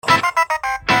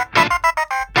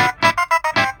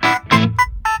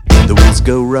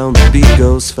go round, the beat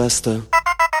goes faster.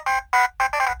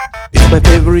 It's my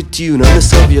favorite tune on the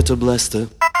Soviet blaster.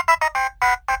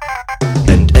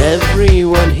 And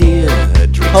everyone here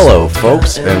drinks. Hello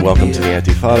folks, and welcome to the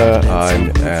Antifada. I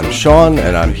am Sean,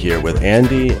 and I'm here with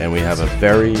Andy, and we have a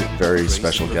very, very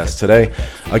special guest today.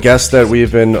 A guest that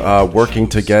we've been working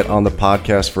to get on the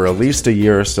podcast for at least a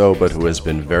year or so, but who has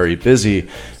been very busy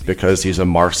because he's a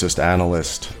Marxist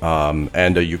analyst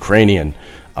and a Ukrainian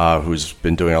who's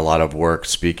been doing a lot of work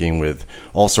speaking with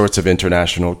all sorts of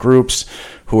international groups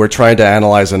who are trying to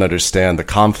analyze and understand the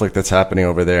conflict that's happening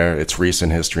over there, its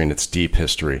recent history, and its deep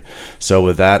history. So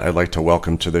with that, I'd like to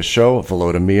welcome to the show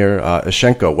Volodymyr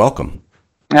Ishchenko. Welcome.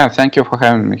 Yeah, thank you for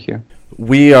having me here.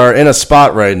 We are in a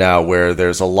spot right now where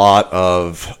there's a lot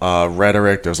of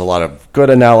rhetoric, there's a lot of good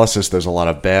analysis, there's a lot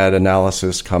of bad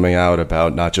analysis coming out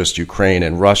about not just Ukraine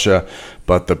and Russia,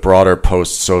 but the broader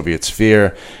post-Soviet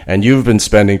sphere. And you've been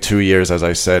spending 2 years, as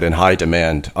I said, in high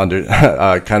demand, under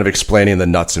kind of explaining the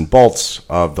nuts and bolts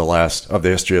of the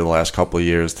history of the last couple of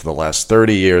years to the last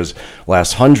 30 years,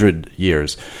 last 100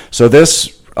 years. So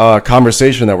this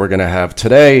conversation that we're going to have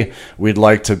today, we'd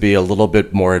like to be a little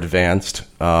bit more advanced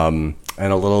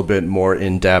and a little bit more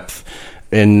in-depth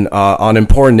on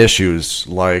important issues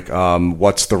like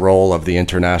what's the role of the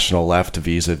international left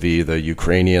vis-a-vis the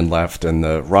Ukrainian left and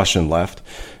the Russian left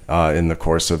in the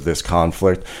course of this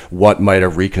conflict. What might a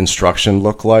reconstruction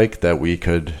look like that we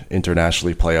could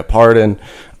internationally play a part in?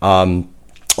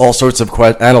 All sorts of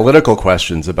analytical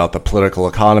questions about the political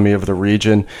economy of the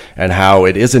region and how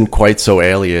it isn't quite so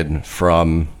alien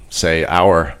from, say,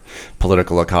 our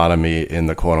political economy in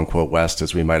the quote-unquote West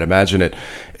as we might imagine it.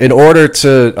 In order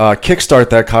to kickstart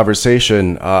that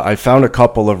conversation, I found a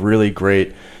couple of really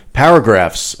great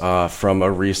paragraphs from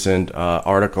a recent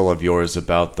article of yours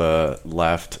about the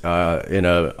left in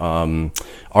a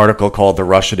article called The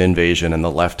Russian Invasion and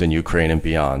the Left in Ukraine and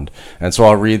Beyond. And so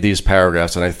I'll read these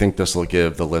paragraphs, and I think this will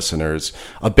give the listeners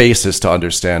a basis to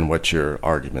understand what your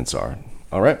arguments are.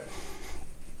 All right?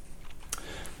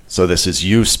 So this is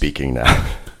you speaking now.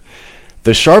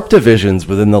 The sharp divisions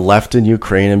within the left in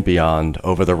Ukraine and beyond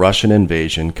over the Russian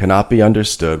invasion cannot be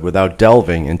understood without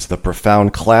delving into the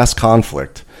profound class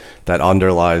conflict that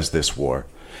underlies this war.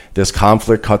 This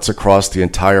conflict cuts across the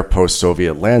entire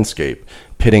post-Soviet landscape,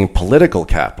 pitting political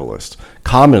capitalists,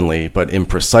 commonly but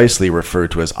imprecisely referred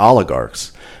to as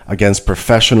oligarchs, against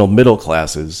professional middle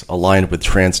classes aligned with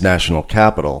transnational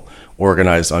capital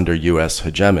organized under U.S.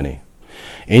 hegemony.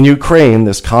 In Ukraine,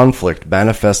 this conflict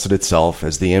manifested itself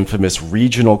as the infamous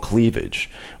regional cleavage,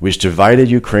 which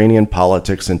divided Ukrainian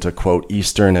politics into, quote,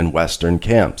 Eastern and Western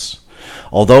camps.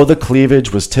 Although the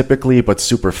cleavage was typically but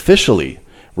superficially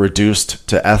reduced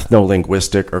to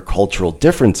ethno-linguistic or cultural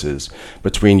differences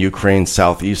between Ukraine's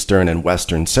southeastern and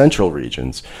western central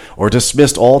regions, or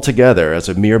dismissed altogether as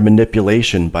a mere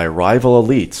manipulation by rival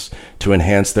elites to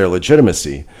enhance their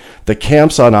legitimacy, the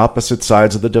camps on opposite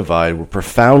sides of the divide were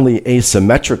profoundly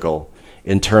asymmetrical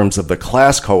in terms of the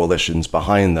class coalitions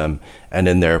behind them and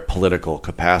in their political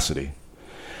capacity.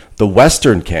 The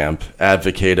Western camp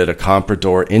advocated a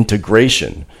comprador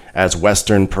integration as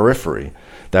Western periphery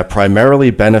that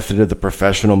primarily benefited the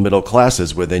professional middle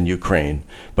classes within Ukraine,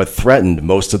 but threatened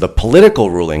most of the political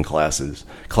ruling class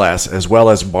as well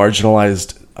as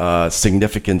marginalized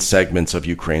significant segments of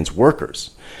Ukraine's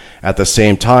workers. At the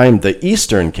same time, the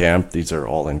Eastern camp, these are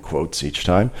all in quotes each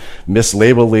time,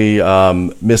 misleadingly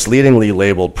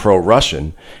labeled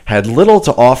pro-Russian, had little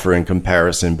to offer in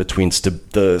comparison between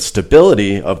the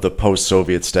stability of the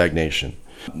post-Soviet stagnation.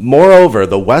 Moreover,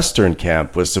 the Western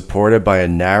camp was supported by a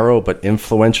narrow but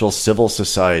influential civil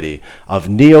society of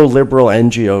neoliberal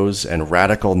NGOs and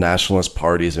radical nationalist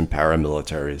parties and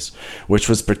paramilitaries, which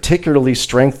was particularly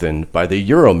strengthened by the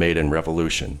Euromaidan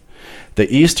revolution.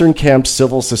 The Eastern camp's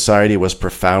civil society was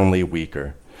profoundly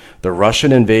weaker. The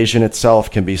Russian invasion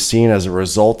itself can be seen as a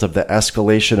result of the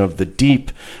escalation of the deep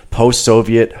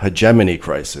post-Soviet hegemony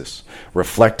crisis,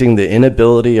 reflecting the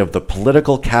inability of the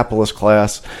political capitalist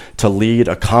class to lead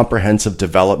a comprehensive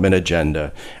development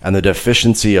agenda and the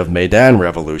deficiency of Maidan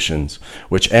revolutions,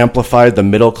 which amplified the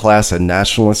middle class and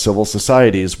nationalist civil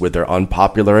societies with their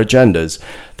unpopular agendas,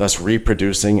 thus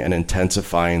reproducing and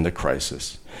intensifying the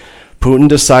crisis. Putin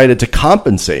decided to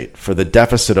compensate for the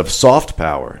deficit of soft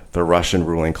power the Russian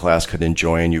ruling class could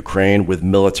enjoy in Ukraine with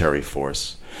military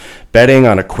force, betting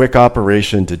on a quick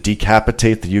operation to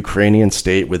decapitate the Ukrainian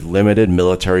state with limited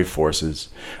military forces,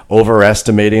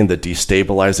 overestimating the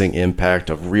destabilizing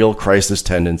impact of real crisis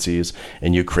tendencies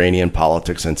in Ukrainian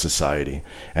politics and society,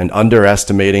 and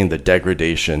underestimating the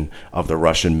degradation of the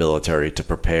Russian military to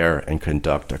prepare and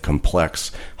conduct a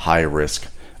complex, high-risk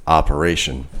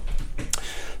operation.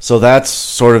 So that's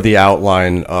sort of the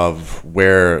outline of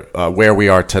where we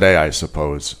are today, I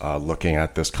suppose, looking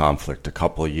at this conflict a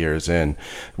couple of years in.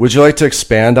 Would you like to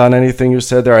expand on anything you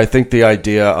said there? I think the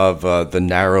idea of the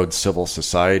narrowed civil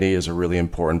society is a really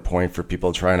important point for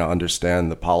people trying to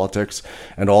understand the politics,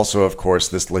 and also, of course,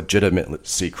 this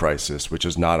legitimacy crisis, which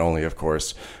is not only, of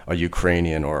course, a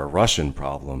Ukrainian or a Russian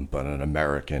problem, but an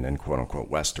American and quote-unquote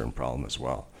Western problem as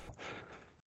well.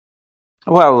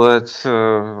 Well, it's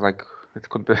it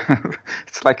could be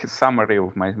it's like a summary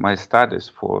of my studies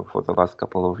for the last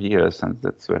couple of years, and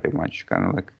that's very much kind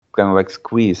of like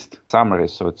squeezed summary.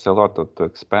 So it's a lot to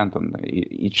expand on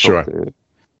each Sure.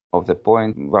 of the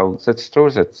point. Well, that's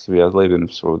true that we are living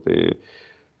through the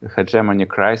hegemony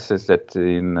crisis that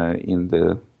in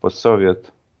the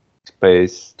post-Soviet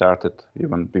space started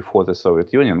even before the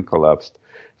Soviet Union collapsed.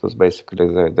 It was basically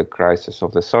the crisis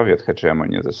of the Soviet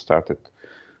hegemony that started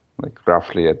like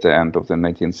roughly at the end of the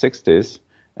 1960s.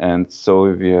 And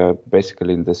so we are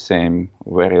basically in the same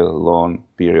very long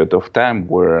period of time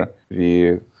where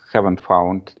we haven't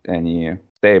found any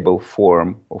stable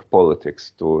form of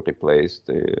politics to replace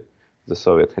the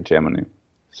Soviet hegemony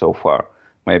so far.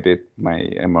 Maybe it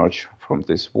may emerge from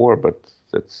this war, but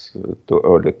that's too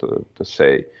early to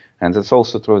say. And it's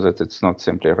also true that it's not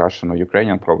simply a Russian or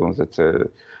Ukrainian problem.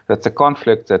 That's a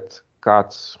conflict that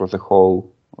cuts through the whole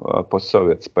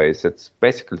post-Soviet space. It's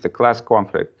basically the class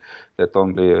conflict that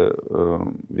only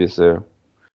with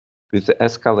the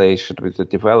escalation, with the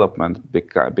development,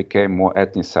 became more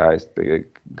ethnicized,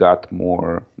 got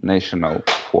more national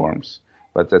forms.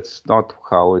 But that's not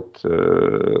how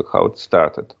it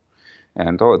started.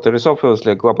 And there is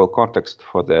obviously a global context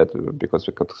for that, because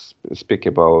we could speak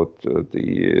about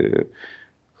the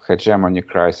hegemony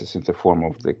crisis in the form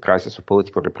of the crisis of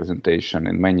political representation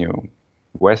in many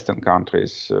Western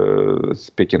countries,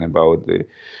 speaking about the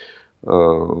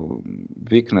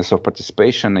weakness of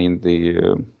participation in the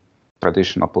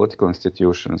traditional political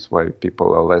institutions, why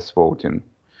people are less voting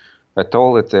at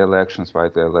all at the elections, why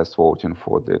they're less voting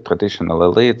for the traditional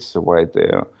elites, why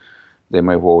they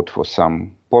may vote for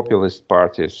some populist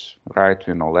parties,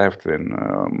 right-wing or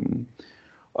left-wing,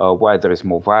 why there is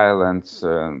more violence,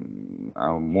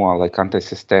 more like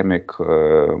anti-systemic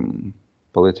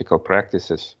political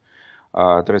practices.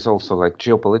 There is also like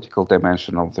geopolitical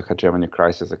dimension of the hegemony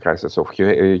crisis, the crisis of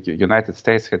United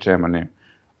States hegemony,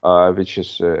 which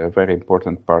is a very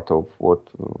important part of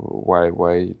why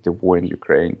the war in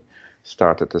Ukraine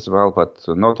started as well. But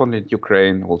not only in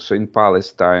Ukraine, also in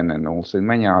Palestine and also in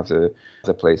many other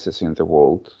places in the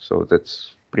world. So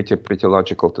that's pretty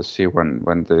logical to see when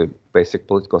the basic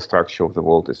political structure of the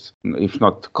world is, if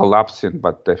not collapsing,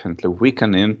 but definitely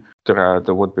weakening.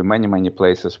 There would be many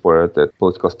places where the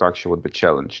political structure would be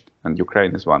challenged, and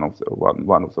Ukraine is one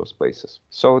of those places.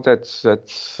 So that's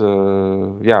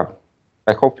yeah.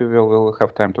 I hope we will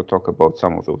have time to talk about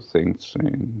some of those things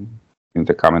in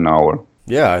the coming hour.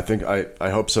 Yeah, I think I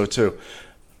hope so too.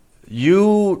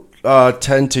 You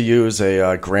tend to use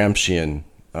a Gramscian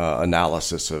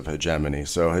analysis of hegemony.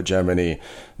 So hegemony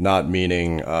not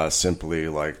meaning simply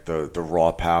like the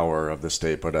raw power of the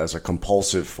state, but as a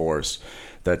compulsive force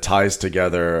that ties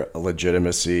together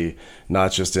legitimacy,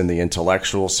 not just in the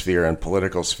intellectual sphere and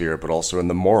political sphere, but also in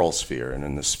the moral sphere and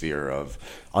in the sphere of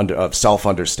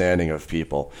self-understanding of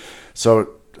people. So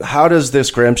how does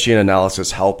this Gramscian analysis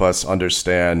help us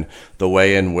understand the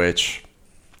way in which,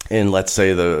 in, let's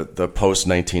say, the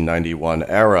post-1991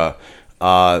 era,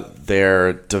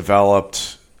 there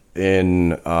developed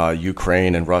in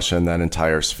Ukraine and Russia and that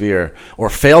entire sphere, or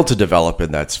failed to develop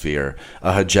in that sphere,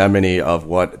 a hegemony of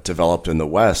what developed in the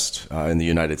West, in the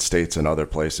United States and other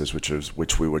places,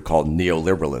 which we would call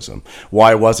neoliberalism?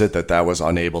 Why was it that was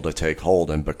unable to take hold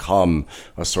and become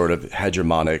a sort of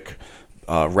hegemonic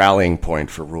rallying point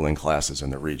for ruling classes in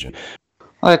the region?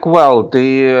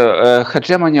 The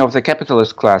hegemony of the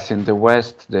capitalist class in the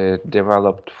West, they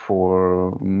developed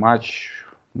for much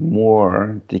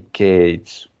more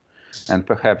decades. And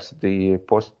perhaps the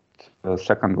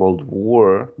post-Second World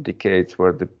War decades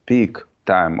were the peak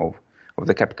time of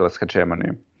the capitalist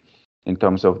hegemony in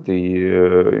terms of the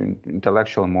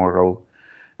intellectual, moral,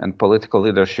 and political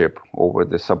leadership over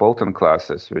the subaltern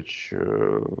classes, which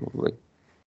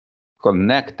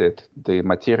connected the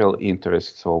material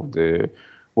interests of the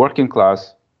working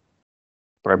class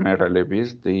primarily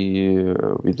with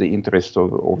the interests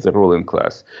of the ruling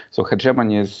class. So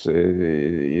hegemony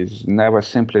is never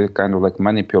simply kind of like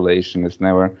manipulation.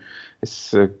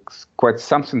 It's quite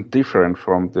something different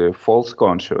from the false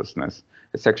consciousness.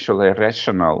 It's actually a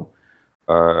rational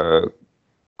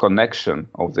connection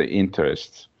of the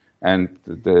interests and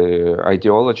the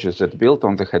ideologies that built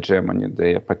on the hegemony,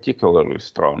 they are particularly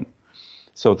strong.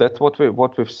 So that's what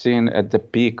we've seen at the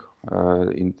peak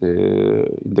in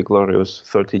the glorious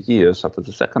 30 years after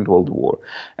the Second World War,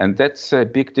 and that's a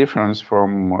big difference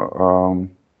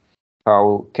from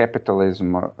how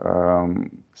capitalism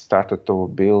started to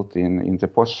build in the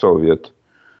post-Soviet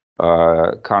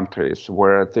countries,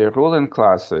 where the ruling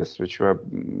classes, which were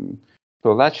to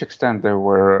a large extent, they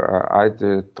were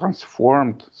either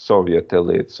transformed Soviet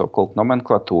elite, so-called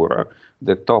nomenclatura,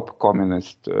 the top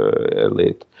communist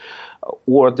elite,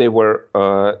 or they were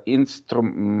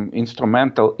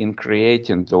instrumental in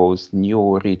creating those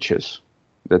new riches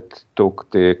that took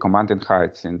the commanding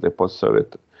heights in the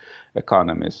post-Soviet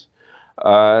economies.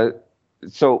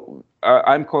 So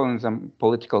I'm calling them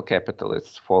political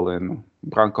capitalists, following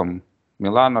Branko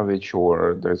Milanovic,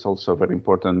 or there's also a very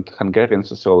important Hungarian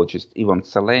sociologist, Ivan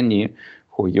Szelényi,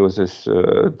 who uses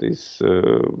this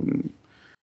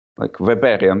like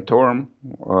Weberian term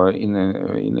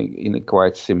in a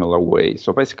quite similar way.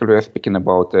 So basically, we're speaking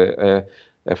about a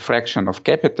fraction of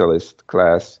capitalist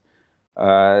class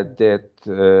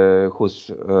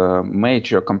whose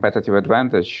major competitive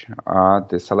advantage are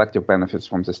the selective benefits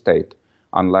from the state,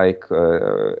 unlike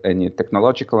any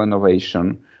technological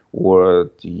innovation or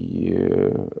the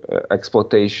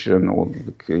exploitation or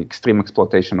the extreme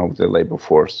exploitation of the labor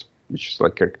force, which is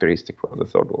like characteristic for the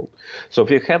third world. So if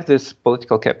you have these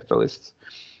political capitalists,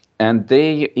 and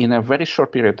they, in a very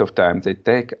short period of time, they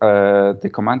take the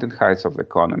commanding heights of the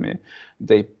economy,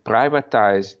 they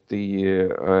privatize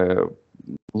the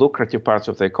lucrative parts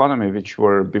of the economy, which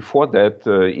were before that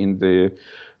in the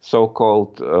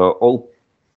so-called all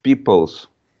people's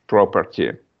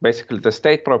property. Basically, the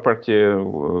state property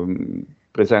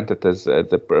presented as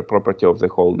the property of the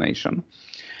whole nation.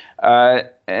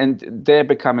 And they're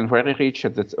becoming very rich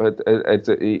at the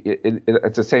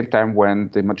same time when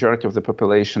the majority of the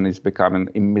population is becoming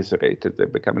immiserated. They're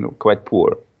becoming quite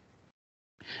poor.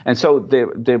 And so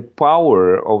the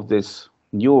power of this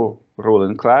new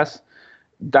ruling class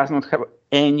does not have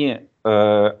any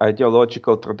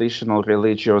ideological, traditional,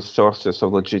 religious sources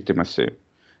of legitimacy.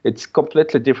 It's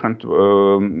completely different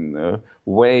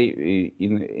way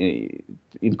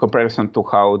in comparison to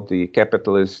how the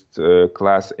capitalist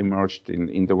class emerged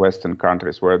in the Western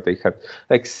countries, where they had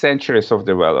like centuries of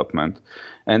development,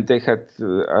 and they had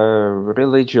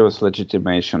religious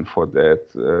legitimation for that.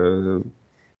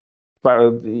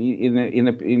 But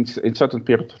in certain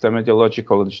period of time,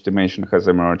 ideological legitimation has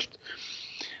emerged,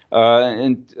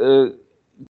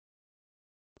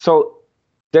 so.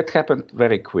 That happened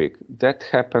very quick. That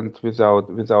happened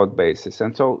without basis.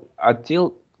 And so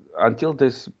until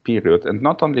this period, and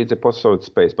not only in the post-Soviet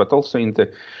space, but also in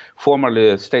the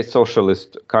formerly state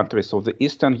socialist countries of the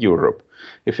Eastern Europe,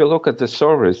 if you look at the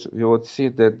surveys, you would see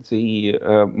that the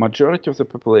majority of the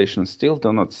population still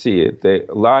do not see the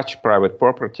large private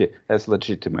property as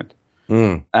legitimate.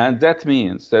 And that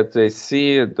means that they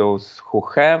see those who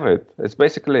have it as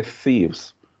basically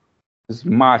thieves, as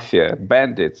mafia,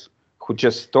 bandits, who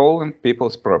just stolen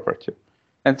people's property.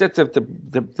 And that's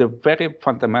the very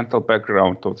fundamental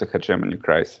background of the hegemony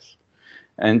crisis.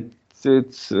 And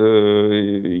it's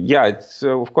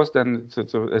of course then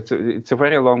it's a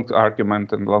very long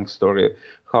argument and long story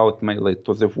how it may lead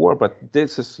to the war, but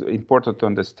this is important to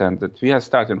understand that we are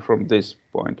starting from this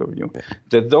point of view,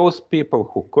 that those people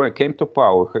who came to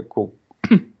power, who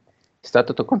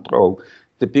started to control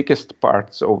the biggest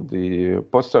parts of the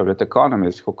post-Soviet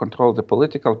economies, who control the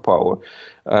political power,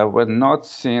 were not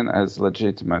seen as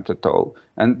legitimate at all,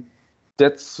 and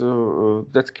that's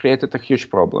created a huge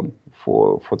problem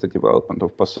for the development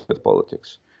of post-Soviet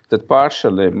politics that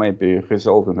partially may be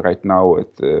resolving right now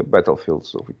at the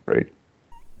battlefields of Ukraine.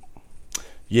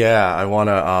 Yeah, I want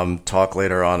to talk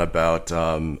later on about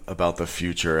the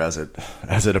future as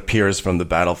it appears from the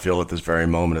battlefield at this very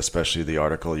moment, especially the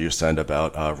article you sent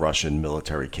about Russian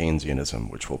military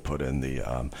Keynesianism, which we'll put in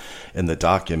the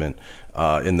document,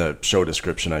 in the show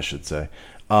description, I should say.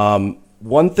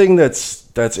 One thing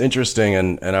that's interesting,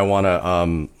 and I want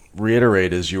to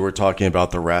reiterate, is you were talking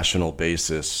about the rational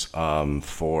basis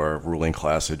for ruling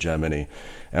class hegemony,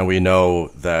 and we know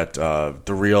that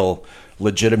the real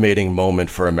legitimating moment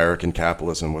for American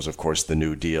capitalism was, of course, the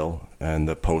New Deal and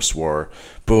the post-war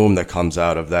boom that comes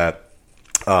out of that.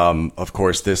 Of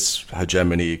course, this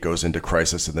hegemony goes into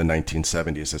crisis in the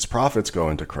 1970s. Its profits go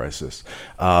into crisis,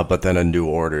 but then a new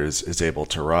order is able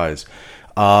to rise.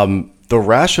 the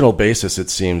rational basis, it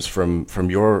seems, from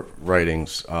your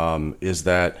writings, is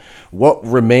that what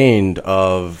remained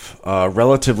of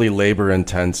relatively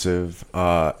labor-intensive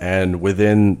and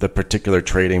within the particular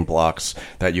trading blocks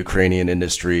that Ukrainian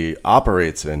industry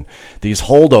operates in, these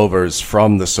holdovers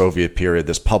from the Soviet period,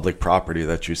 this public property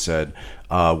that you said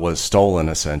was stolen,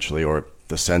 essentially, or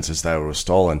the sense is that it was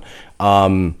stolen,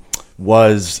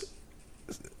 was,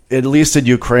 at least in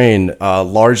Ukraine,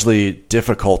 largely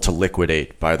difficult to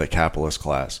liquidate by the capitalist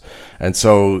class. And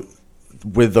so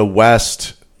with the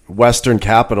Western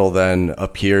capital then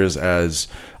appears as,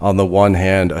 on the one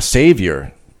hand, a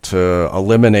savior to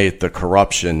eliminate the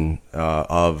corruption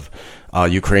of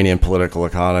Ukrainian political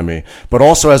economy, but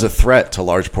also as a threat to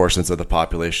large portions of the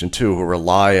population too, who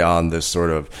rely on this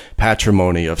sort of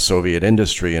patrimony of Soviet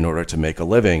industry in order to make a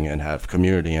living and have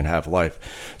community and have life.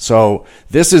 So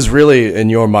this is really, in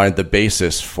your mind, the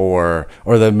basis for,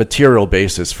 or the material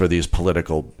basis for these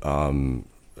political,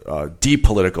 deep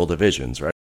political divisions,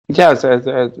 right? Yeah,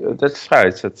 that's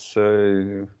right. It's,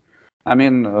 I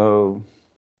mean,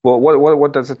 well,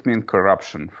 what does it mean,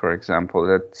 corruption, for example?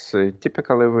 That's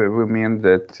typically we mean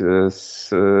that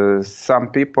some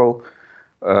people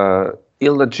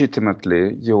illegitimately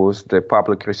use the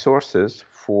public resources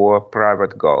for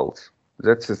private goals.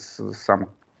 That's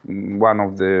one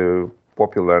of the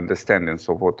popular understandings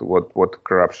of what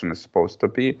corruption is supposed to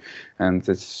be, and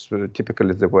it's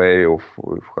typically the way of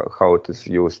how it is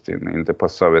used in the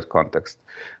post-Soviet context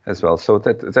as well. So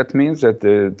that means that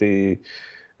the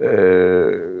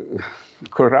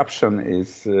corruption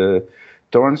is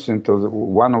turns into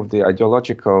one of the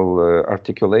ideological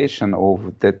articulation of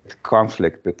that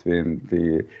conflict between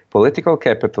the political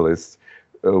capitalists,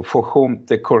 for whom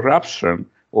the corruption,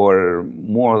 or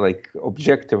more like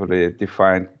objectively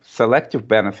defined selective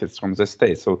benefits from the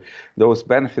state. So those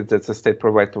benefits that the state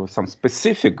provides to some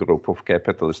specific group of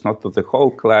capitalists, not to the whole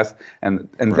class, and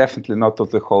right, definitely not to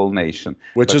the whole nation.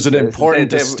 Which but is an important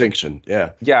distinction.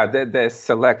 Yeah. Yeah, they're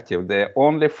selective. They're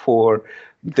only for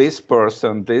this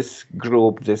person, this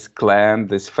group, this clan,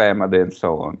 this family, and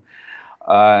so on.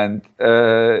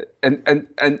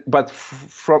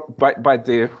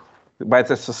 By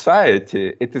the society,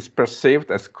 it is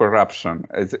perceived as corruption.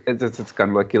 It's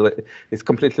kind of like it's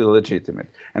completely legitimate.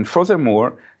 And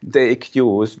furthermore, they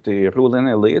accuse the ruling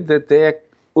elite that they're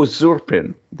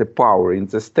usurping the power in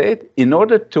the state in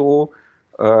order to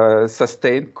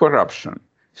sustain corruption.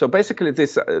 So basically,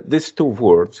 these two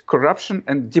words, corruption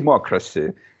and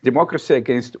democracy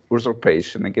against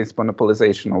usurpation, against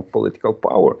monopolization of political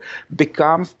power,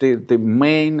 becomes the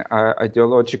main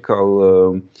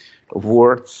ideological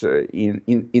words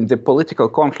in the political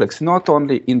conflicts, not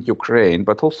only in Ukraine,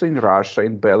 but also in Russia,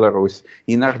 in Belarus,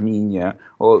 in Armenia,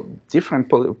 or different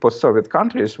post-Soviet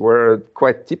countries where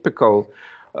quite typical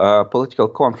political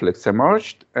conflicts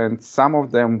emerged, and some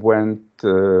of them went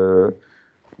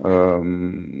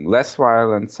less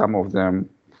violent, some of them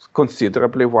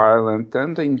considerably violent.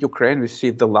 And in Ukraine, we see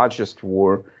the largest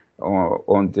war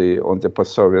on the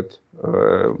post-Soviet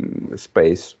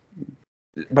space.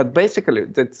 But basically,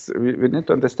 we need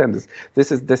to understand this.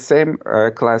 This is the same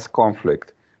class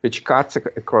conflict which cuts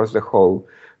across the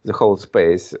whole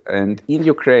space. And in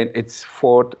Ukraine, it's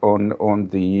fought on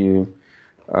the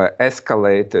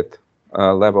escalated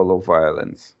level of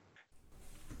violence.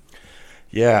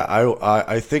 Yeah,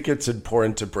 I think it's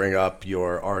important to bring up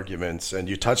your arguments, and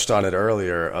you touched on it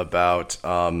earlier about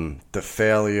the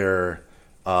failure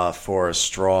for a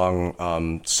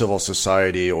strong civil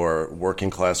society or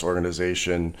working class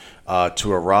organization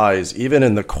to arise, even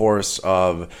in the course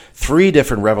of 3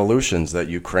 different revolutions that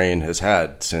Ukraine has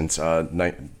had since the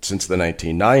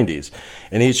 1990s.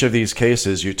 In each of these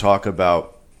cases, you talk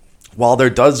about, while there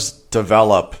does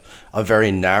develop a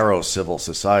very narrow civil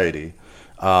society,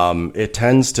 it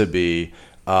tends to be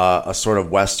a sort of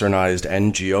westernized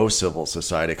NGO civil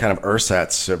society, kind of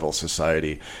ersatz civil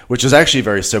society, which is actually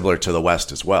very similar to the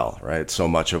West as well, right? So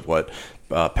much of what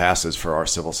passes for our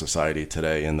civil society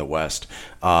today in the West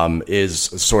is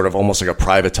sort of almost like a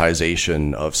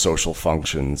privatization of social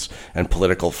functions and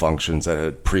political functions that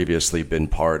had previously been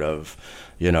part of,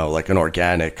 like an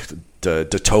organic de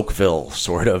Tocqueville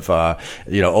sort of,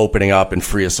 opening up and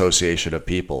free association of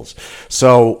peoples.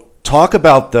 So talk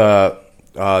about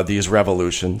these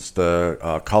revolutions,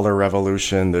 the color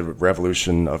revolution, the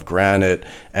revolution of granite,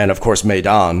 and of course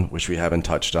Maidan, which we haven't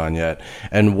touched on yet,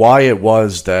 and why it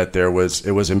was that it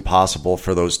was impossible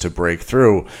for those to break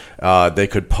through. They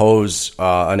could pose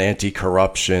an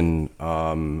anti-corruption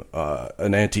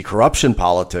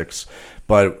politics,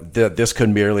 but this could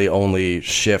merely only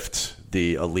shift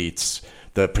the elites,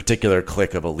 the particular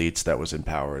clique of elites that was in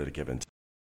power at a given time.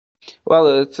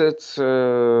 Well, it's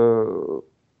a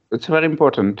very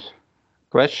important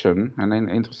question and an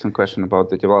interesting question about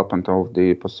the development of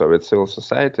the post-Soviet civil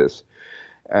societies.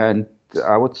 And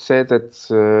I would say that,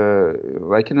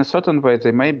 like in a certain way,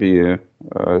 they may be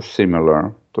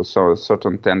similar to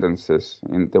certain tendencies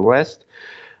in the West.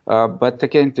 But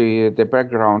again, the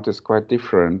background is quite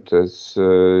different, as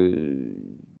the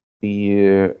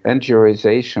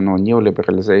NGOization or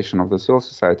neoliberalization of the civil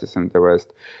societies in the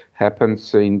West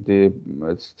happens in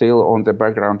still on the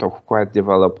background of quite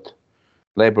developed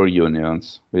labor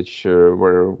unions, which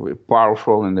were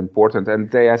powerful and important,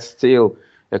 and they are still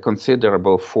a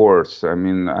considerable force. I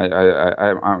mean,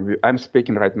 I'm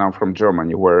speaking right now from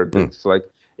Germany, where it's like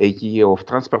a year of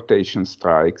transportation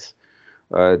strikes,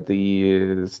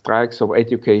 the strikes of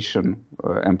education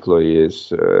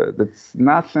employees. That's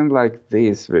nothing like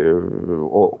this,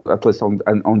 or at least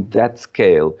on that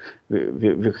scale.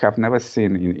 We have never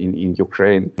seen in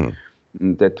Ukraine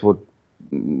that would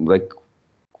like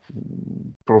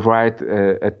provide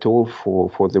a tool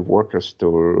for the workers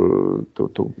to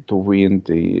win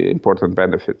the important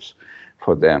benefits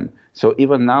for them. So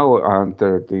even now,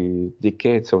 under the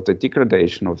decades of the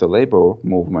degradation of the labor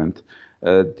movement,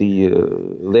 the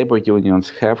labor unions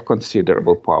have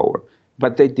considerable power,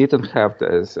 but they didn't have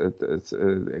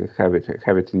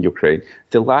have it in Ukraine.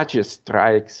 The largest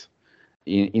strikes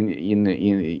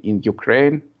in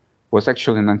Ukraine was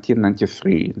actually in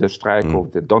 1993, the strike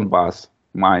of the Donbas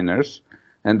miners.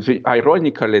 And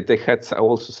ironically, they had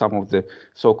also some of the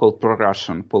so-called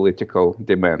pro-Russian political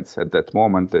demands at that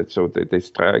moment. So they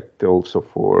striked also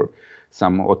for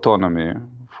some autonomy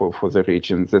for the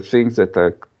region. The things that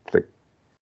are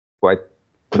quite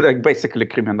like basically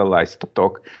criminalized to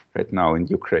talk right now in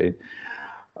Ukraine.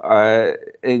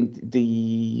 And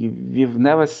we've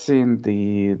never seen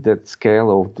that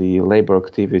scale of the labor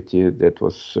activity that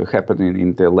was happening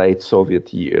in the late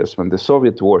Soviet years when the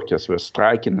Soviet workers were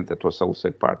striking, and that was also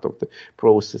part of the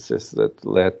processes that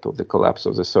led to the collapse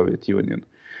of the Soviet Union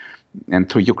and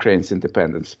to Ukraine's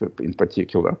independence in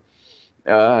particular.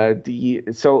 And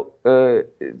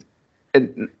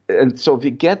so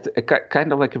we get a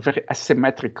kind of like a very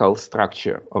asymmetrical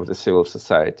structure of the civil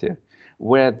society,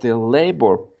 where the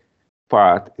labor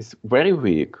part is very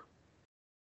weak,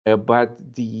 but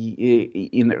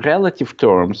in relative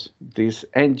terms, this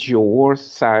NGO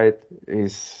side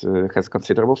has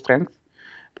considerable strength,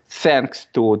 thanks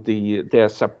to their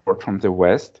support from the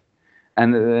West,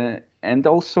 and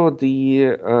also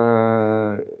the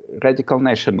radical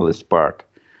nationalist part.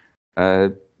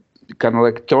 Kind of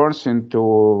like turns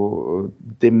into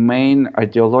the main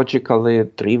ideologically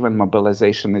driven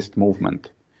mobilizationist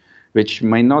movement, which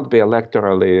may not be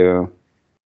electorally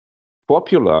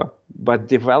popular, but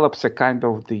develops a kind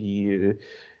of the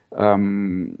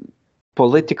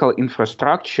political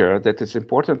infrastructure that is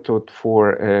important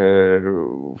for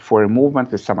a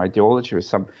movement with some ideology, with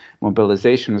some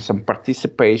mobilization, with some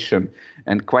participation,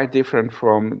 and quite different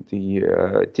from the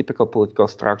typical political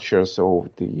structures of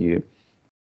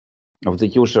the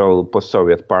usual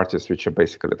post-Soviet parties, which are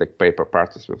basically like paper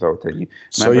parties without any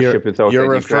membership, without any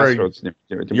grassroots.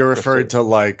 You're referring to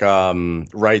like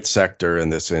right sector in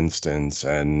this instance,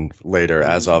 and later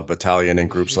Azov Battalion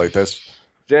and groups like this?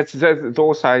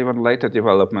 Those are even later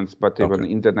developments, but even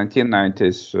in the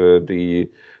 1990s, the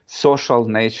Social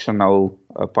National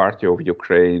Party of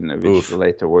Ukraine, which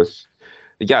later was,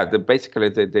 basically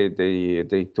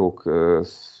they took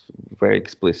very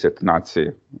explicit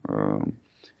Nazi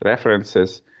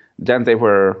references. Then they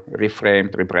were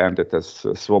rebranded as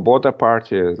Svoboda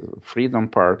Party, Freedom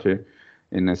Party,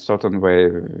 in a certain way,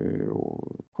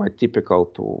 quite typical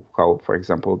to how, for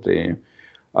example, the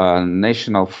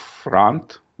National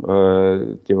Front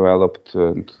developed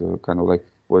and kind of like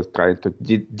was trying to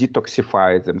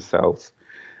detoxify themselves.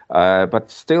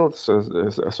 But still,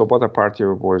 Svoboda Party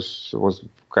was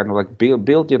kind of like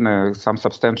building some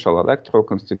substantial electoral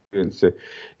constituency.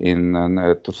 In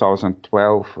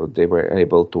 2012, they were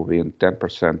able to win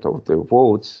 10% of the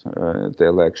votes, the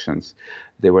elections.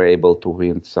 They were able to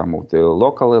win some of the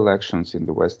local elections in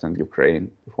the Western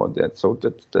Ukraine before that. So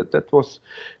that was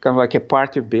kind of like a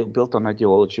party built on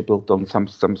ideology, built on some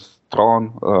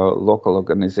strong local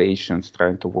organizations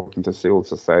trying to work in the civil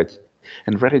society,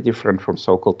 and very different from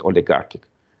so-called oligarchic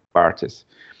parties.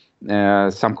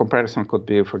 Some comparison could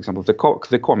be, for example,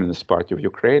 the Communist Party of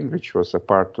Ukraine, which was a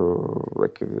part of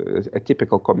like a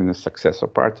typical communist successor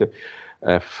party,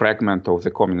 a fragment of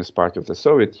the Communist Party of the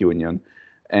Soviet Union.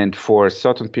 And for a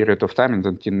certain period of time in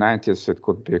the 1990s, it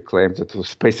could be claimed that it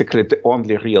was basically the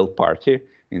only real party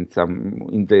in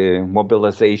the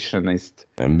mobilizationist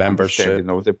and membership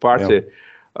of the party.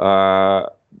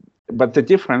 but the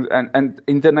difference, and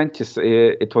in the 90s,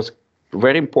 it was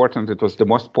very important. It was the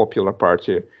most popular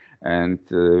party, and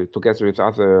together with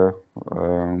other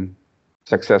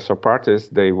successor parties,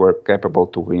 they were capable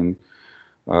to win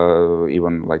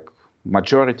even like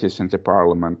majorities in the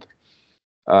parliament.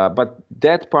 But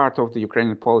that part of the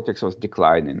Ukrainian politics was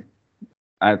declining.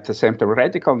 At the same time,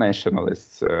 radical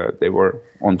nationalists, they were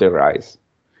on the rise.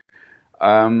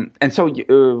 And so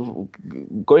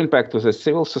going back to the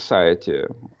civil society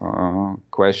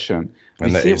question, we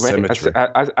see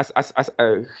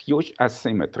a huge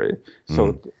asymmetry.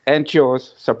 So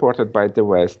NGOs supported by the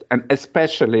West, and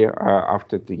especially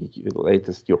after the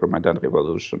latest Euromaidan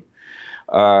revolution,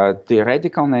 the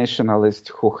radical nationalists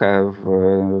who have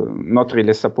not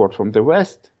really support from the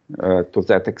West to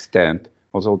that extent,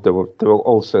 although there were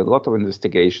also a lot of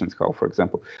investigations how, for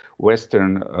example,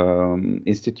 Western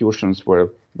institutions were,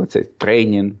 let's say,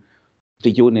 training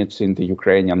the units in the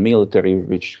Ukrainian military,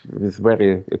 which with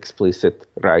very explicit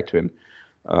right-wing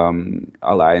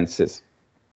alliances.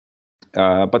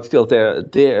 But still,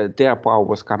 their power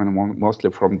was coming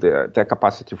mostly from their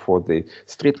capacity for the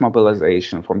street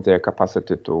mobilization, from their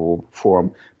capacity to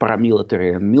form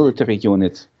paramilitary and military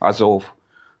units. Azov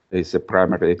is a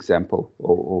primary example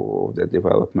of the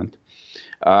development.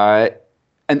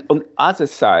 And on the other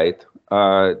side,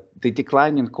 the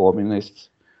declining communists,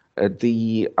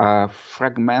 the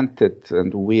fragmented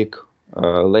and weak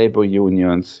labor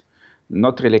unions,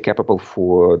 not really capable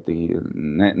for the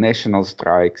national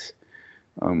strikes.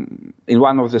 In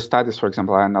one of the studies, for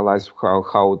example, I analyzed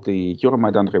how the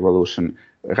Euromaidan revolution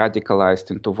radicalized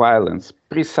into violence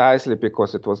precisely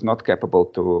because it was not capable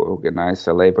to organize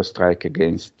a labor strike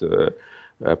against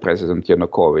President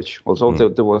Yanukovych. Although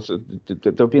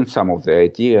there have been some of the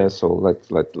ideas, so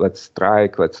let's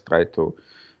strike, let's try to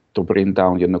bring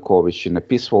down Yanukovych in a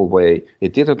peaceful way.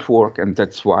 It didn't work, and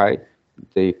that's why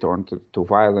they turned to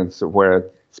violence, where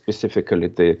specifically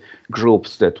the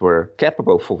groups that were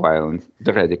capable for violence,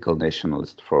 the radical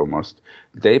nationalists foremost,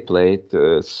 they played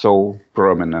so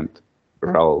prominent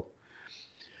role.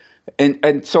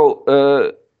 And so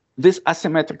this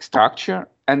asymmetric structure,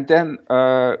 and then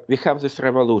we have these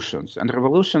revolutions, and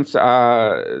revolutions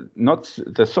are not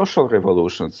the social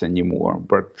revolutions anymore,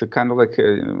 but kind of like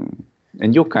a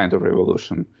new kind of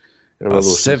revolution. A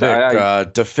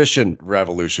civic deficient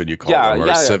revolution, you call them, or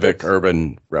a civic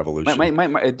urban revolution.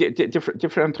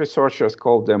 Different researchers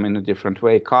call them in a different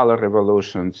way: color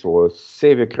revolutions or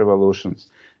civic revolutions,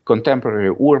 contemporary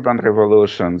urban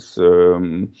revolutions.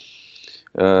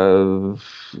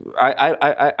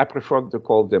 I prefer to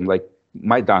call them like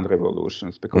Maidan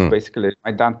revolutions, because basically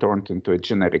Maidan turned into a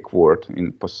generic word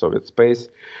in post-Soviet space,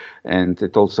 and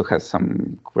it also has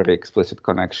some very explicit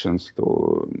connections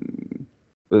to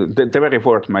the very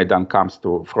word Maidan comes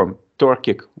from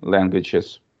Turkic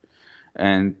languages,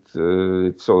 and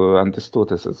it's so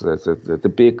understood as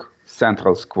the big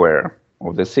central square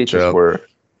of the cities where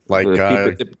like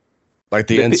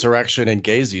the insurrection in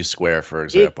Gezi Square, for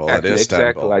example, at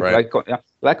Istanbul, exactly,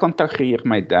 like on Tahrir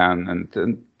Maidan,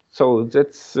 and so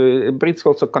that's it brings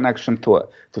also connection to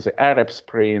the Arab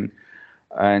Spring,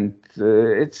 and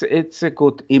it's a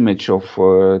good image of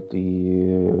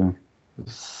the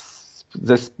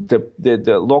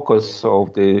locus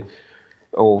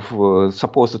of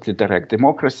supposedly direct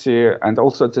democracy, and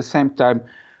also at the same time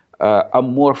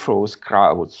amorphous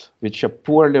crowds, which are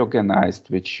poorly organized,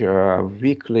 which are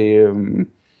weakly,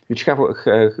 which have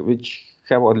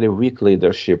only weak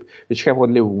leadership, which have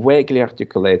only vaguely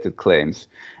articulated claims,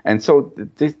 and so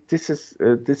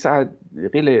these are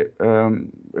really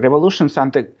revolutions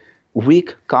under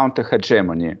weak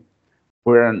counter-hegemony,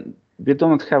 where we do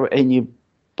not have any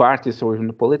parties or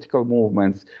even political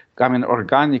movements coming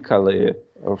organically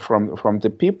from the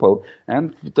people,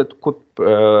 and that could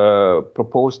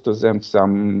propose to them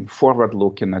some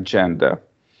forward-looking agenda.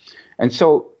 And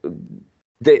so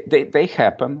they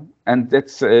happen, and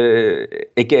that's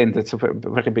again, that's a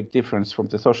very big difference from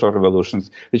the social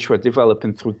revolutions, which were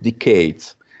developing through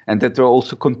decades, and that were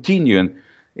also continuing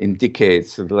in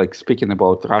decades. Like speaking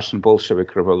about Russian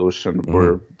Bolshevik Revolution,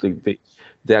 where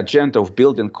the agenda of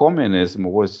building communism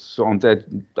was on that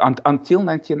until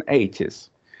 1980s.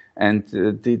 And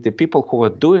the people who were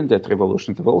doing that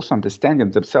revolution, they were also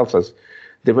understanding themselves as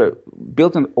they were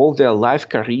building all their life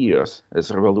careers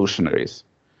as revolutionaries.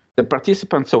 The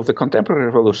participants of the contemporary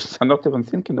revolutions are not even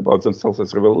thinking about themselves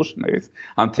as revolutionaries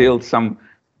until some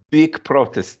big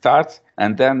protest starts,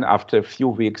 and then after a few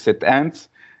weeks it ends,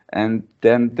 and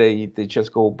then they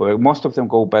just go back. Most of them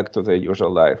go back to their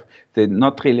usual life. They're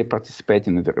not really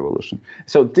participating in the revolution.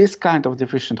 So this kind of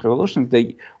deficient revolution,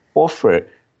 they offer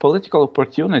political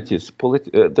opportunities,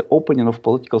 the opening of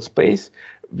political space,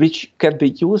 which can be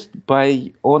used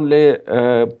by only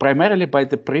primarily by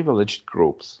the privileged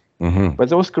groups, by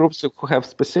those groups who have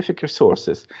specific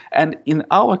resources. And in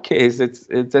our case,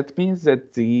 that means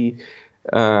that the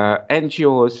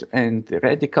NGOs and the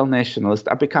radical nationalists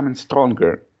are becoming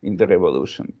stronger in the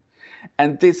revolution.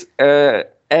 And this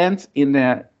ends in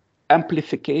an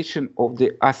amplification of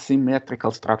the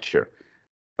asymmetrical structure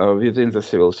within the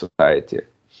civil society.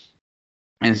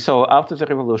 And so after the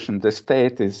revolution, the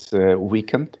state is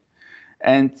weakened,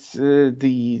 and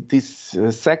these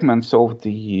segments of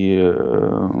the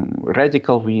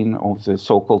radical wing of the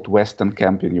so-called Western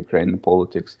camp in Ukrainian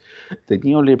politics, the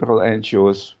neoliberal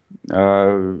NGOs,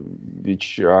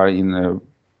 which are in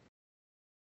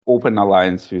open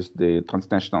alliance with the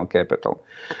transnational capital,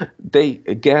 they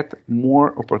get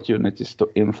more opportunities to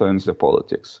influence the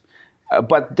politics.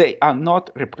 But they are not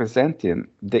representing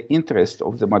the interest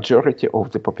of the majority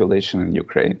of the population in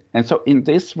Ukraine. And so in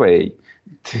this way,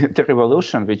 the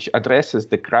revolution, which addresses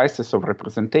the crisis of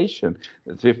representation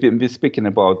that we've been speaking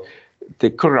about, the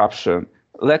corruption,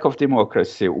 lack of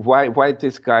democracy, why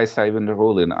these guys are even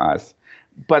ruling us.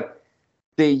 But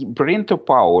they bring to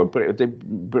power,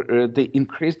 they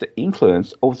increase the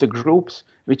influence of the groups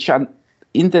which are,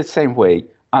 in the same way,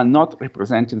 are not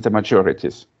representing the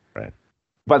majorities. Right.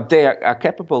 But they are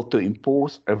capable to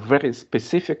impose a very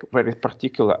specific, very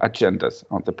particular agendas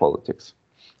on the politics.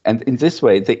 And in this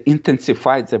way, they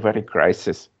intensify the very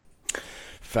crisis.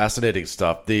 Fascinating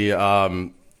stuff.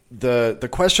 The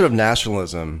question of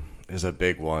nationalism is a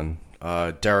big one.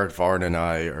 Derek Varn and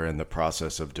I are in the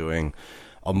process of doing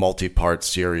a multi-part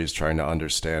series trying to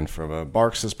understand from a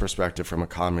Marxist perspective, from a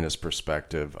communist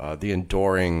perspective, the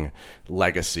enduring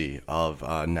legacy of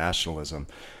nationalism.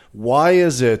 Why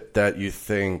is it that you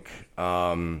think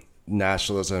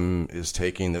nationalism is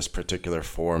taking this particular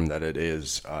form that it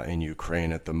is in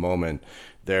Ukraine at the moment?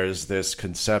 There's this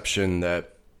conception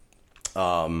that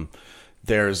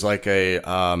there's like a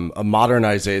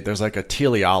modernization, there's like a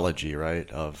teleology, right,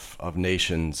 of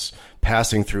nations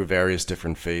passing through various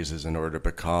different phases in order to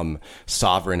become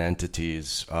sovereign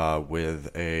entities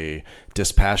with a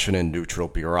dispassionate, neutral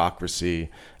bureaucracy,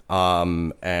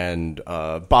 and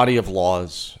body of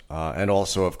laws, and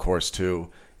also, of course, too,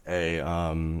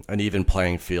 an even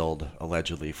playing field,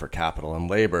 allegedly, for capital and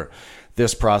labor.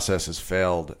 This process has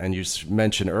failed. And you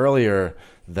mentioned earlier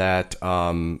that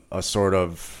a sort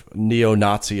of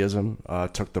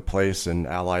neo-Nazism took the place and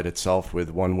allied itself with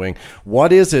one wing.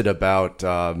 What is it about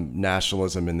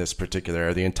nationalism in this particular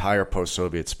area, the entire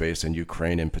post-Soviet space and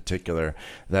Ukraine in particular,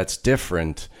 that's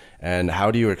different? And how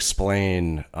do you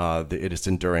explain its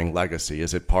enduring legacy?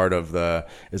 Is it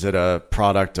is it a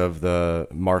product of the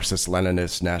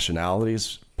Marxist-Leninist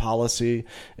nationalities policy?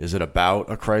 Is it about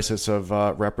a crisis of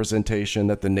representation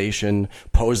that the nation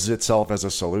poses itself as a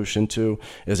solution to?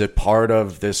 Is it part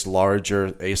of this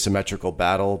larger asymmetrical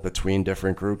battle between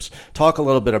different groups? Talk a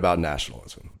little bit about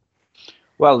nationalism.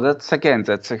 Well, that's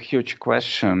a huge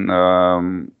question.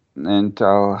 And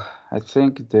I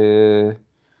think the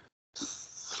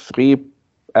three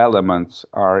elements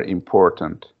are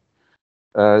important.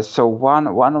 So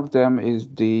one of them is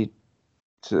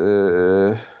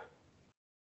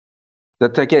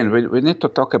that again, we need to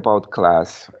talk about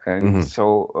class. And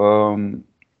so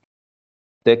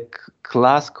the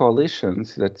class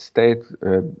coalitions that stay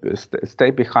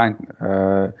behind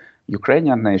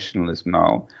Ukrainian nationalism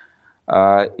now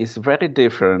is very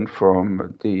different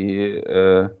from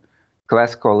the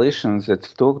class coalitions that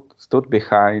stood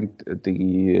behind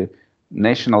the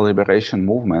national liberation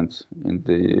movements in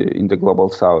the global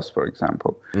south, for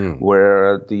example,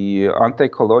 where the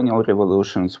anti-colonial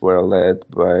revolutions were led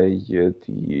by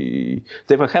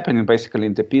they were happening basically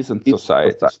in the peasant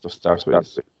societies to start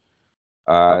with.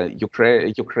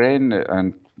 Ukraine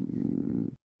and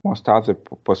most other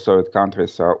post-Soviet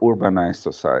countries are urbanized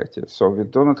societies, so we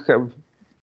do not have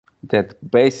that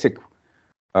basic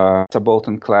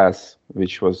subaltern class,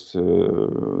 which was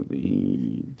the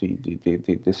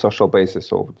social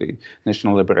basis of the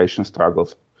national liberation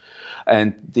struggles.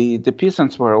 And the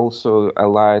peasants were also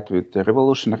allied with the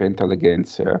revolutionary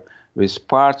intelligentsia, with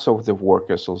parts of the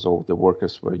workers, although the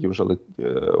workers were usually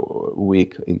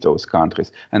weak in those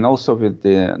countries, and also with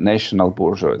the national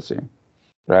bourgeoisie,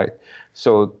 right?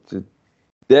 So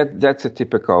that's a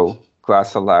typical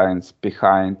class alliance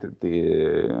behind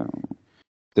the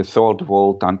third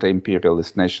world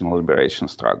anti-imperialist national liberation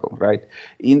struggle, right?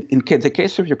 In the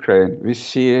case of Ukraine, we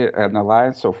see an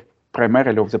alliance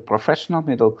primarily of the professional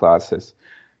middle classes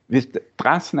with the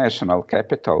transnational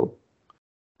capital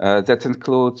That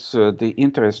includes the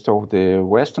interest of the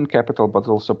Western capital, but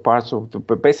also parts of the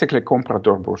basically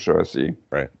comprador bourgeoisie.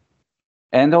 Right.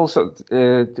 And also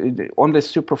only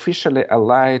superficially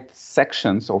allied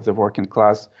sections of the working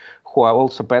class who are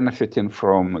also benefiting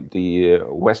from the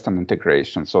Western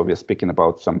integration. So we're speaking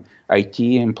about some IT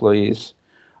employees,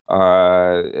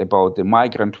 about the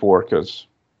migrant workers,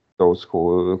 those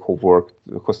who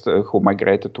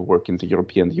migrated to work in the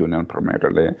European Union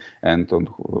primarily, and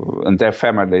their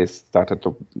families started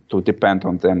to depend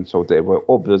on them. So they were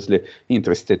obviously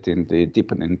interested in the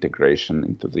deeper integration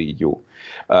into the EU.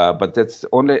 But that's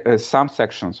only some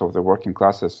sections of the working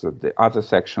classes. The other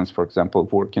sections, for example,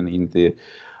 working in the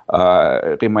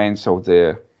remains of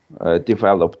the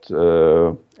developed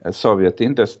Soviet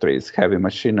industries, heavy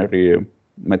machinery,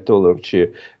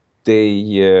 metallurgy, they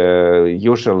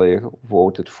usually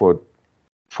voted for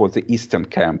the Eastern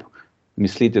camp,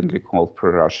 misleadingly called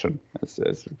pro-Russian, as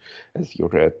you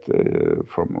read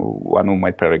from one of my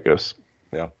paragraphs.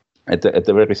 Yeah. At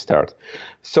the very start.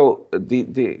 So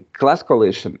the class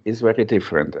coalition is very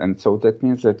different, and so that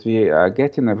means that we are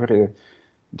getting a very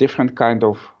different kind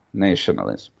of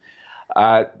nationalism.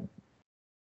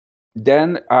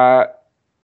 Then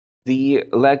the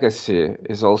legacy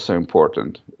is also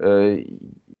important.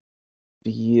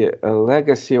 The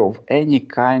legacy of any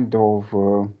kind of,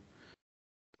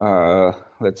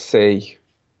 let's say,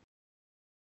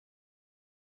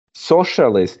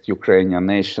 socialist Ukrainian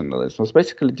nationalism was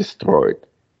basically destroyed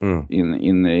in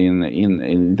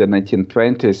the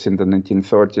 1920s, in the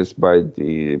 1930s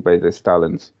by the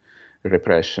Stalin's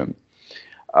repression.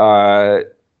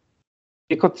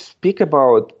 We could speak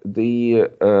about the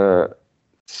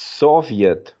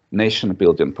Soviet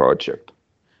nation-building project,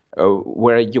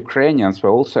 where Ukrainians were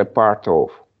also a part of.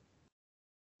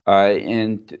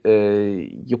 And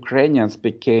Ukrainians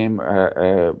became,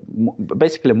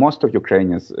 basically most of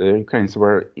Ukrainians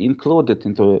were included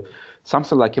into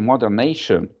something like a modern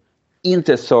nation in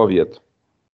the Soviet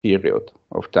period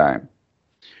of time.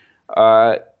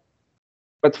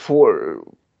 But for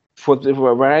the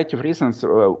variety of reasons,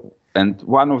 and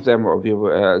one of them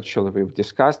we've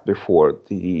discussed before,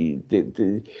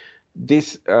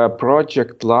 this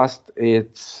project lost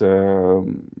its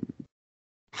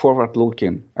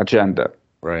forward-looking agenda.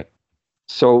 Right.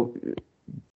 So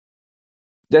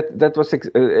that was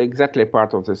exactly a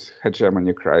part of this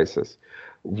hegemony crisis.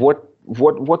 What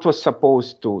was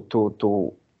supposed to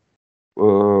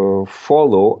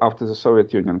follow after the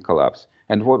Soviet Union collapse,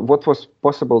 and what was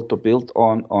possible to build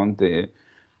on the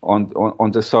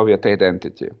Soviet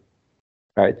identity,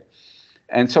 right?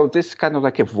 And so this is kind of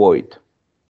like a void,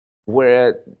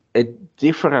 where a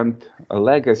different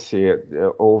legacy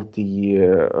of the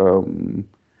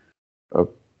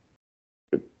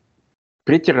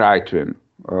pretty right-wing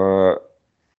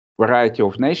variety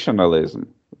of nationalism,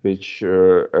 which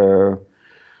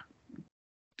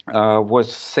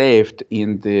was saved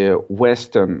in the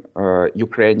Western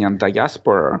Ukrainian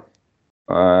diaspora,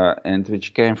 and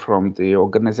which came from the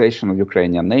Organization of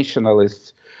Ukrainian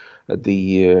Nationalists,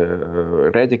 the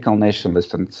radical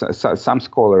nationalists, and some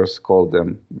scholars call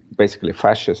them basically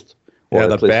fascist. Yeah,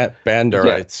 the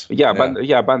Banderites.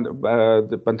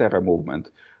 The Bandera movement,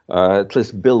 at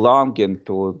least belonging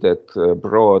to that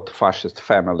broad fascist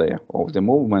family of the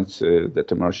movements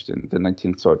that emerged in the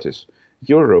 1930s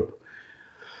Europe.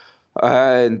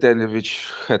 And then which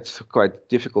had quite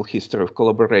difficult history of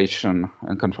collaboration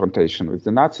and confrontation with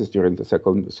the Nazis during the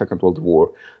Second World War.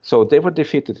 So they were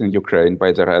defeated in Ukraine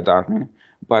by the Red Army,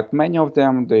 but many of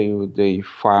them they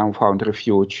found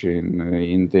refuge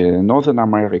in the Northern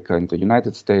America, in the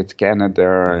United States,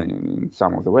 Canada, in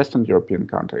some of the Western European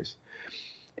countries.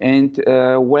 And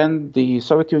when the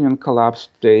Soviet Union collapsed,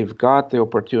 they've got the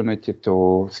opportunity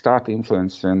to start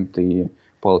influencing the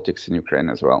politics in Ukraine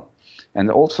as well. And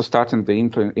also starting the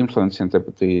influence in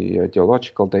the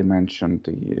ideological dimension,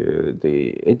 the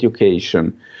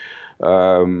education,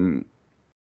 and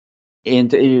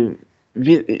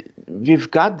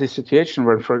we've got the situation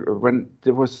when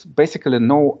there was basically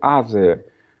no other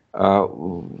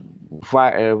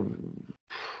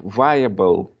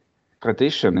viable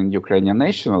tradition in Ukrainian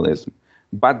nationalism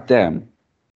but them.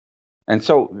 And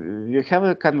so you have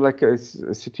a kind of like a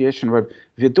situation where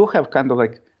we do have kind of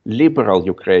like liberal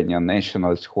Ukrainian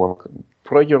nationalists who are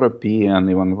pro-European,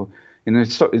 even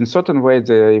in certain ways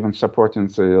they're even supporting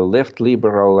the left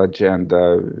liberal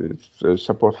agenda,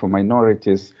 support for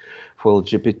minorities, for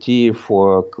LGBT,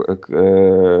 for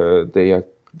they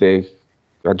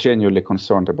are genuinely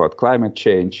concerned about climate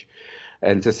change.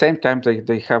 And at the same time,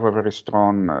 they have a very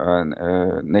strong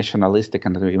nationalistic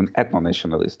and even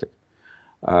ethno-nationalistic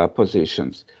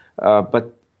positions. But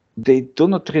they do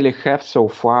not really have so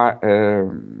far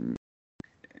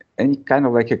any kind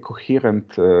of like a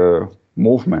coherent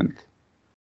movement,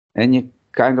 any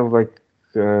kind of like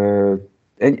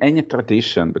any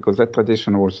tradition, because that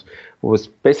tradition was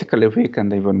basically weak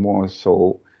and even more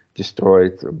so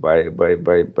destroyed by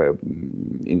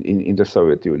in the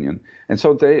Soviet Union. And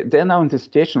so they're now in the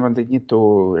situation when they need to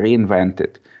reinvent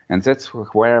it. And that's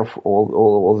where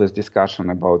all this discussion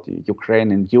about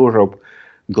Ukraine and Europe,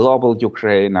 global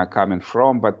Ukraine are coming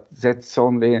from. But that's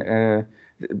only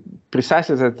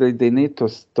precisely that they need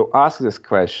to ask this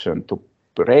question, to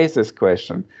raise this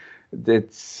question.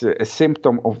 That's a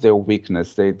symptom of their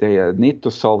weakness. They need to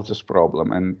solve this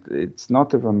problem, and it's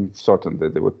not even certain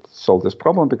that they would solve this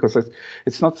problem, because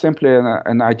it's not simply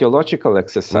an ideological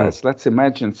exercise. Let's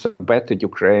imagine some better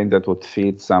Ukraine that would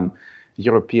fit some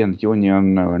European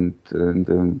Union and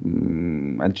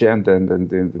agenda,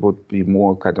 and it would be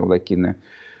more kind of like in a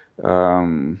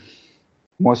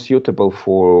more suitable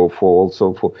for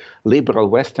liberal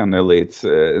Western elites.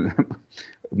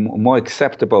 More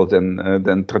acceptable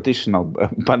than traditional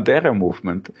Bandera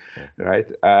movement,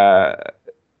 right?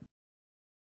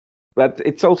 But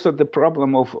it's also the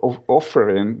problem of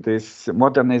offering this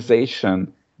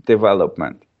modernization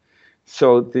development.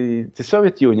 So the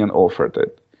Soviet Union offered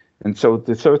it, and so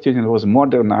the Soviet Union was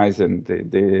modernizing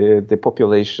the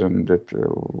population that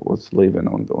was living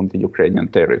on the Ukrainian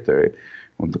territory,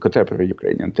 on the contemporary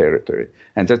Ukrainian territory.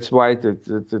 And that's why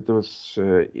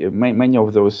many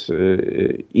of those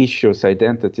issues,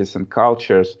 identities and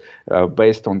cultures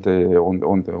based on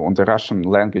the Russian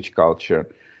language culture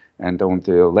and on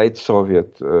the late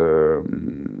Soviet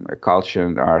culture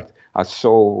and art are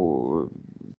so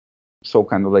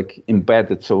kind of like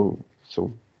embedded, so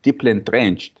deeply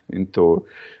entrenched into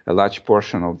a large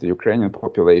portion of the Ukrainian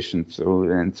population. So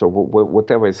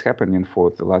whatever is happening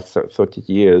for the last 30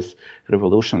 years,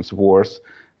 revolutions, wars,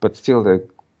 but still a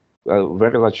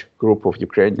very large group of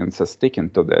Ukrainians are sticking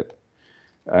to that.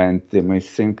 And they may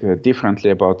think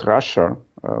differently about Russia,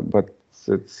 but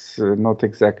it's not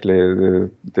exactly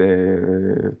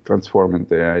the transforming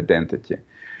their identity.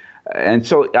 And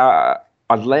so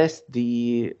unless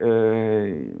the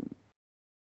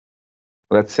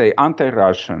let's say,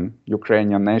 anti-Russian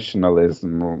Ukrainian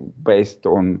nationalism based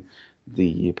on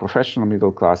the professional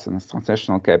middle class and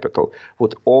transnational capital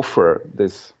would offer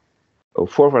this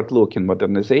forward-looking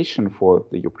modernization for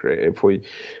the Ukraine,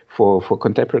 for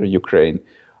contemporary Ukraine.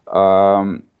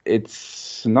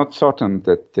 It's not certain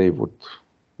that they would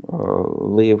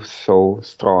leave so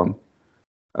strong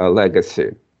a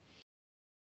legacy.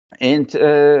 And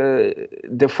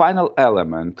the final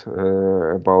element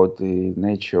about the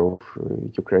nature of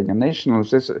Ukrainian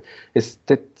nationalism is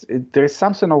that there is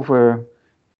something of a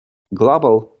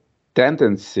global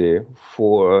tendency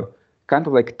for kind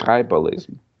of like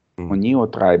tribalism or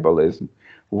neo-tribalism,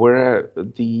 where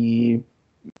we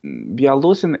are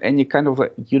losing any kind of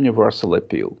like universal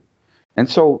appeal. And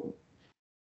so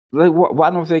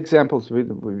one of the examples with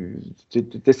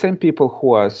the same people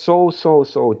who are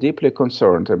so deeply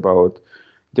concerned about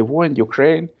the war in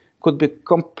Ukraine could be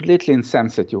completely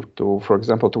insensitive to, for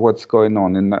example, to what's going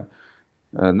on in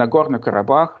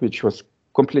Nagorno-Karabakh, which was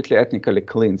completely ethnically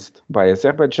cleansed by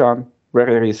Azerbaijan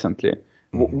very recently.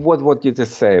 What did they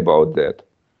say about that?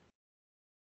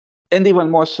 And even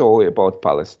more so about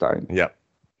Palestine. Yeah.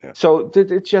 So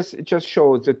it just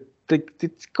shows that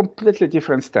it's completely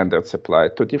different standards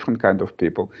applied to different kind of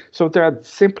people. So there are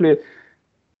simply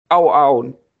our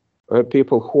own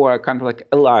people who are kind of like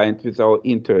aligned with our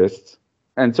interests,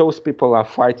 and those people are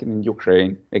fighting in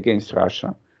Ukraine against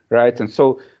Russia, right? And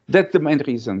so that's the main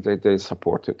reason that they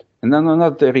support it, and then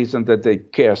not the reason that they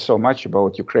care so much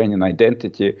about Ukrainian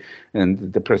identity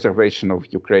and the preservation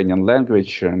of Ukrainian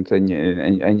language and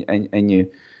any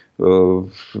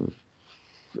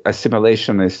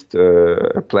assimilationist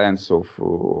plans of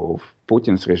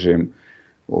Putin's regime,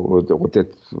 or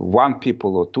that one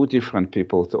people or two different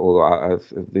people, all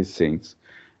these things,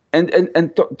 and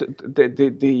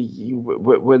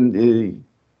when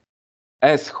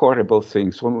as horrible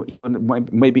things,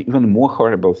 maybe even more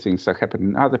horrible things are happening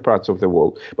in other parts of the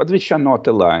world, but which are not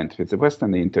aligned with the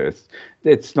Western interests,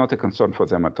 it's not a concern for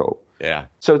them at all. Yeah.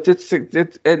 So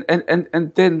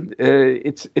and then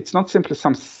it's not simply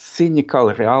some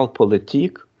cynical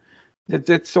realpolitik.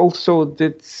 That's also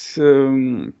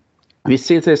we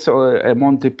see this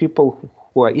among the people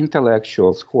who are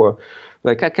intellectuals, who are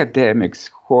like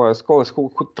academics, who are scholars,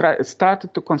 who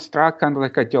started to construct kind of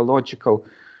like ideological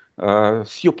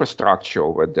superstructure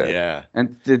over that. Yeah.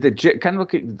 And they kind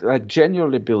of like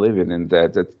genuinely believing in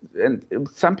that. And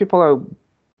some people are,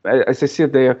 as I see,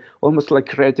 they're almost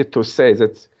like ready to say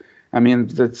that I mean,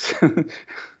 that's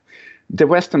the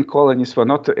Western colonies were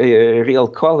not real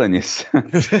colonies,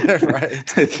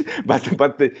 Right.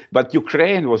 but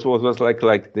Ukraine was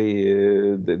like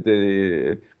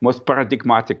the most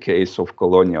paradigmatic case of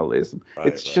colonialism.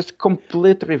 It's just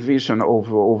complete revision of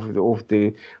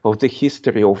the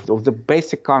history of the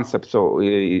basic concepts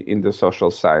in the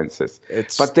social sciences.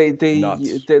 It's but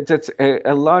that's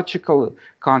a logical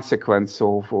consequence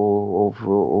of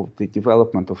the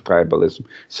development of tribalism.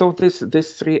 So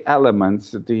these three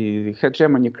elements, the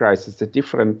hegemony crisis, the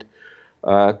different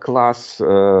class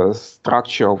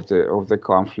structure of the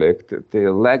conflict,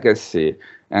 the legacy,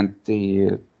 and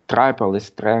the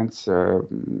tribalist trends,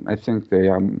 I think they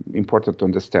are important to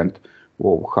understand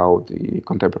how the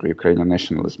contemporary Ukrainian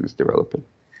nationalism is developing.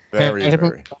 Very.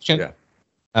 Yeah.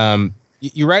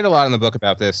 You write a lot in the book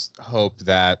about this hope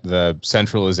that the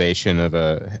centralization of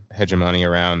a hegemony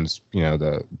around,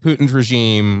 the Putin's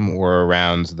regime or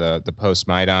around the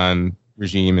post-Maidan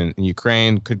regime in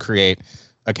Ukraine could create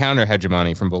a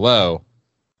counter-hegemony from below.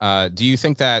 Do you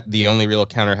think that the only real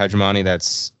counter-hegemony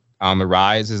that's on the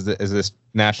rise is this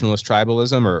nationalist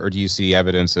tribalism, or do you see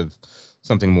evidence of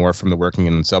something more from the working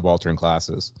and subaltern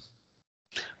classes?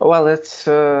 Well, it's...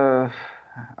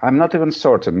 I'm not even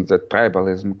certain that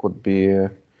tribalism could be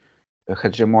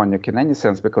hegemonic in any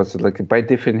sense, because, by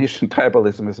definition,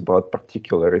 tribalism is about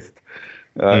particularist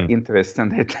interests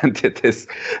and identities,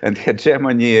 and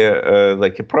hegemony,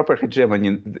 like a proper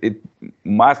hegemony, it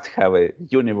must have a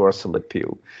universal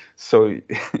appeal. So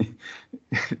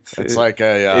it's like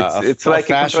a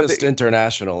fascist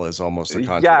international is almost a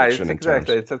contradiction. Yeah,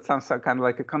 exactly. It's some kind of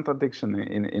like a contradiction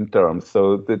in terms.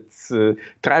 So that's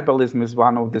tribalism is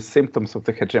one of the symptoms of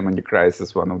the hegemony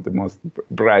crisis, one of the most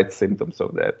bright symptoms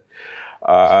of that.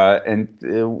 And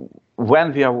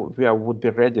when we would be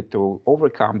ready to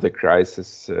overcome the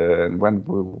crisis, when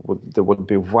there would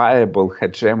be viable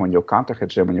hegemony or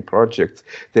counter-hegemony projects,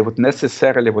 they would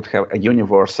necessarily have a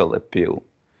universal appeal.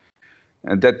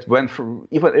 And that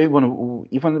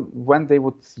even when they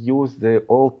would use the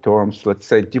old terms, let's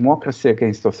say democracy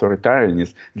against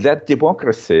authoritarianism, that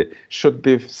democracy should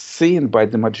be seen by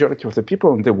the majority of the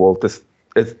people in the world as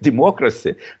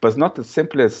democracy, but not as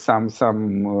simply as some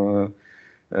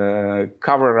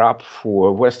cover up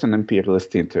for Western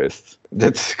imperialist interests.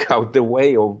 That's how the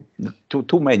way of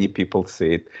too many people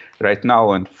see it right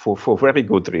now, and for very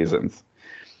good reasons.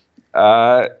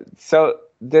 So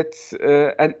that's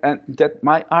and that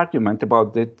my argument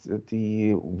about that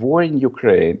the war in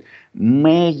Ukraine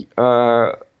may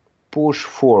push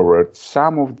forward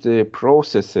some of the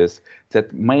processes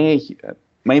that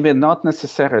maybe not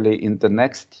necessarily in the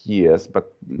next years,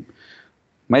 but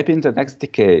maybe in the next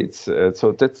decades.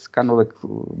 So that's kind of like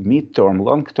mid-term,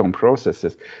 long-term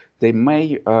processes. They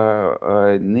may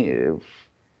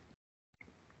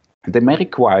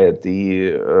require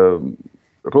the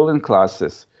ruling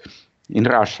classes in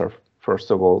Russia, first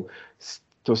of all,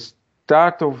 to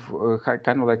start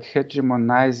kind of like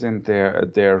hegemonizing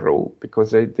their rule,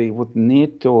 because they would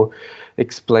need to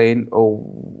explain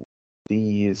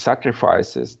the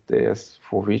sacrifices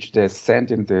for which they're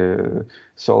sending the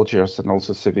soldiers and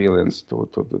also civilians to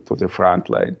the front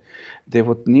line. They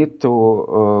would need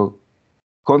to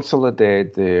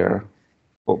consolidate their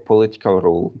political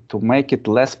rule, to make it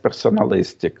less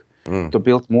personalistic, to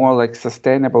build more like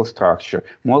sustainable structure,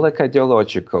 more like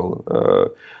ideological,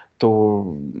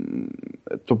 to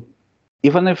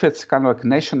even if it's kind of like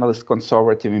nationalist,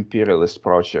 conservative, imperialist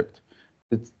project,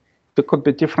 there could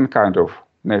be different kind of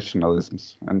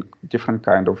nationalisms and different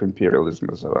kind of imperialism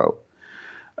as well.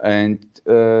 And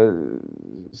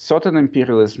certain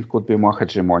imperialism could be more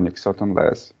hegemonic, certain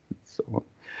less. So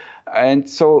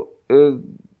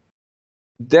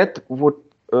that would,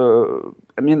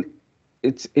 I mean,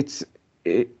 it's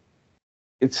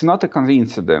not a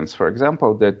coincidence, for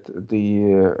example, that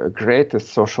the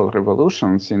greatest social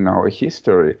revolutions in our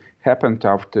history happened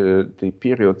after the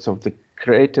periods of the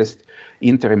greatest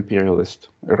inter-imperialist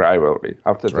rivalry,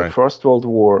 after the First World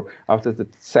War, after the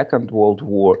Second World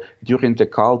War, during the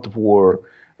Cold War.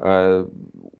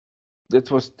 That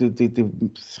was the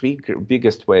three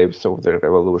biggest waves of the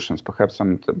revolutions. Perhaps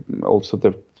also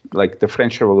the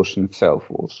French Revolution itself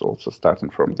was also starting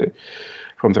from the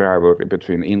rivalry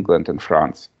between England and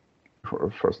France,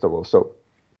 first of all. So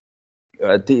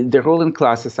the ruling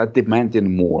classes are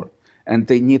demanding more, and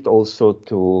they need also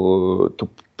to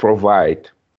provide,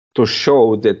 to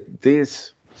show that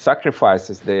these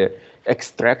sacrifices they're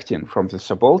extracting from the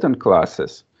subaltern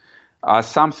classes are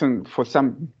something for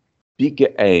some bigger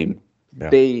aim.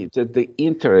 The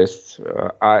interests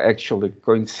are actually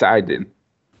coinciding.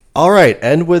 All right,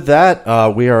 and with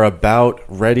that, we are about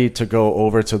ready to go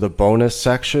over to the bonus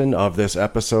section of this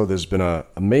episode. There's been an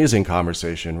amazing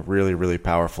conversation, really, really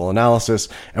powerful analysis,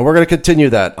 and we're going to continue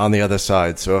that on the other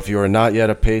side. So if you are not yet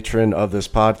a patron of this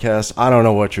podcast, I don't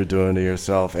know what you're doing to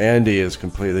yourself. Andy is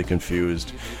completely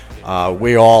confused.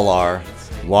 We all are.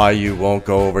 Why you won't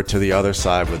go over to the other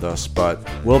side with us, but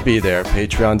we'll be there.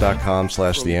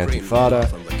 Patreon.com/theantifada.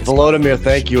 Volodymyr,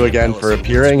 thank you again for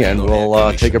appearing, and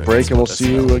we'll take a break and we'll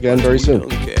see you again very soon.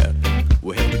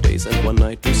 We have 2 days and 1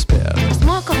 night to spare.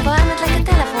 Small confinement like a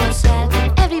telephone cell.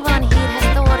 Everyone here has